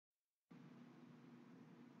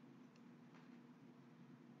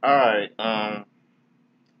All right. I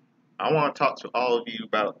want to talk to all of you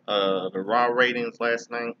about the Raw ratings last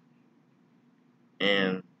night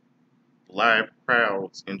and live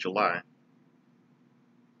crowds in July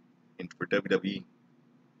and for WWE.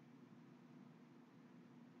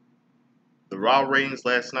 The Raw ratings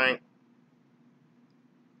last night,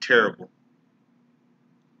 terrible,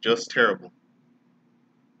 just terrible.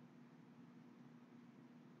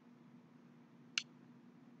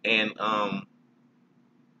 And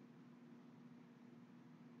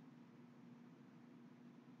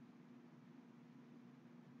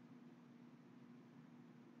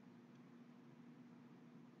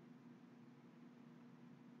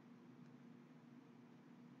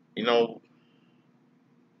you know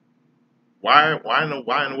why in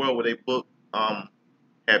the world would they book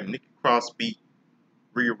have Nikki Cross beat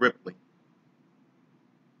Rhea Ripley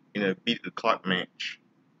in a beat the clock match?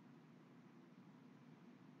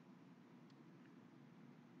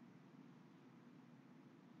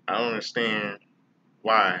 I don't understand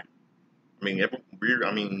why. I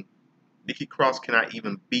mean, Nikki Cross cannot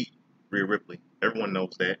even beat Rhea Ripley. Everyone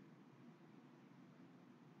knows that.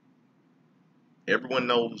 Everyone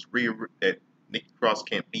knows that Nikki Cross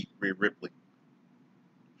can't beat Rhea Ripley.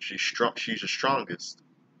 She's strong. She's the strongest.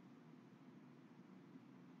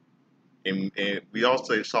 And we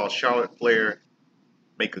also saw Charlotte Flair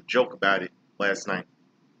make a joke about it last night.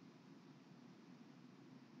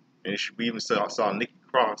 And we even saw Nikki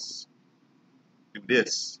Cross do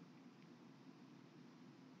this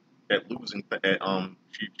at losing.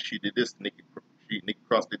 She did this. Nikki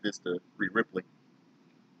Cross did this to Rhea Ripley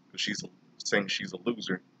because she's saying she's a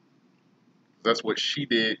loser. That's what she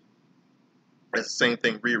did. That's the same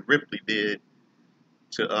thing Rhea Ripley did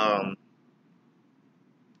to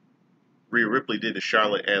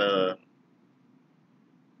Charlotte at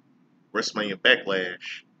WrestleMania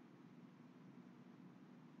Backlash.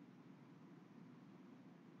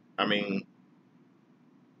 I mean,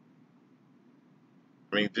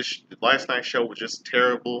 this the last night's show was just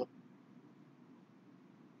terrible.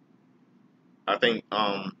 I think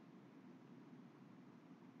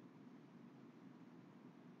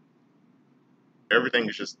everything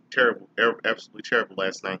is just terrible, absolutely terrible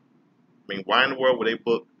last night. I mean, why in the world would they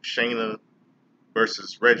book Shayna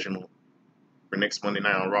versus Reginald for next Monday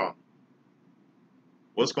Night on Raw?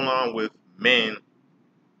 What's going on with men,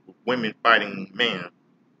 with women fighting men?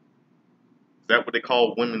 Is that what they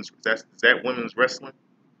call women's? Is that women's wrestling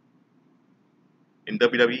in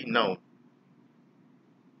WWE? No.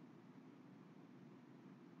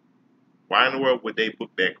 Why in the world would they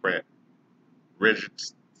book that crap?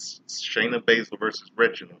 Shayna Baszler versus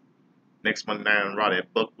Reginald next Monday Night on Raw.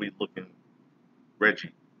 That buckwheat looking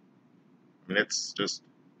Reggie. I mean, that's just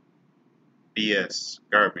BS,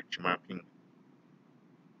 garbage, in my opinion.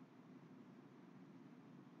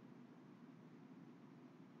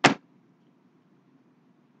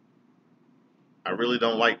 I really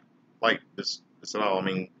don't like this at all. I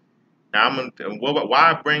mean, now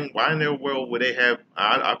why in their world would they have?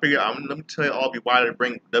 I figure let me tell you all of you why they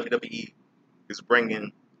bring WWE is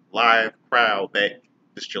bringing live crowd back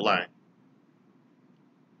this July.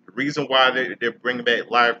 The reason why they're bringing back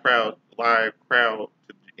live crowd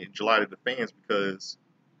in July to the fans because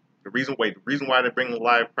the reason why they're bringing the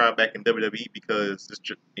live crowd back in WWE because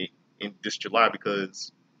in this July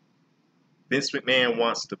because Vince McMahon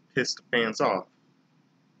wants to piss the fans off.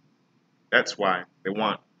 That's why they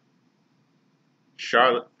want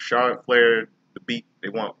Charlotte Flair to beat. They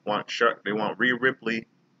want Rhea Ripley.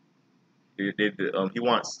 He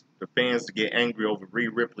wants the fans to get angry over Rhea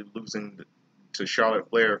Ripley losing to Charlotte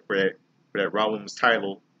Flair for that Raw Women's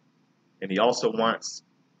title, and he also wants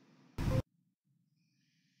to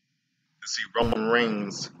see Roman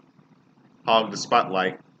Reigns hog the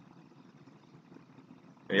spotlight.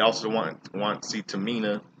 And he also want to see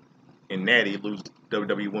Tamina and Natty lose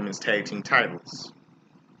WWE Women's Tag Team titles.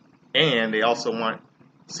 And they also want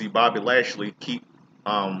to see Bobby Lashley keep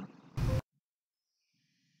that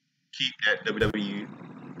WWE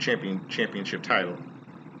championship title.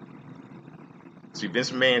 See,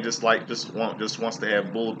 Vince McMahon just wants to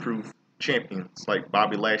have bulletproof champions like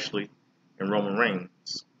Bobby Lashley and Roman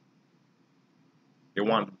Reigns. He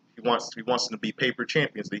wants them to be paper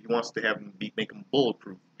champions. He wants to have them make them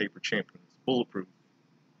bulletproof paper champions. Bulletproof.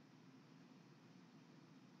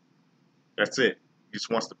 That's it. He just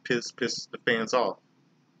wants to piss the fans off.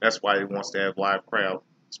 That's why he wants to have live crowd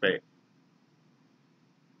spec.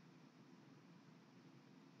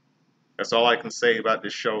 That's all I can say about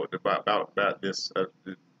this show about this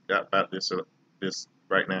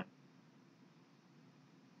right now.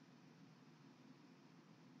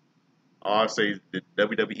 All I say is that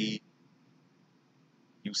WWE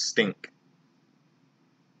You stink.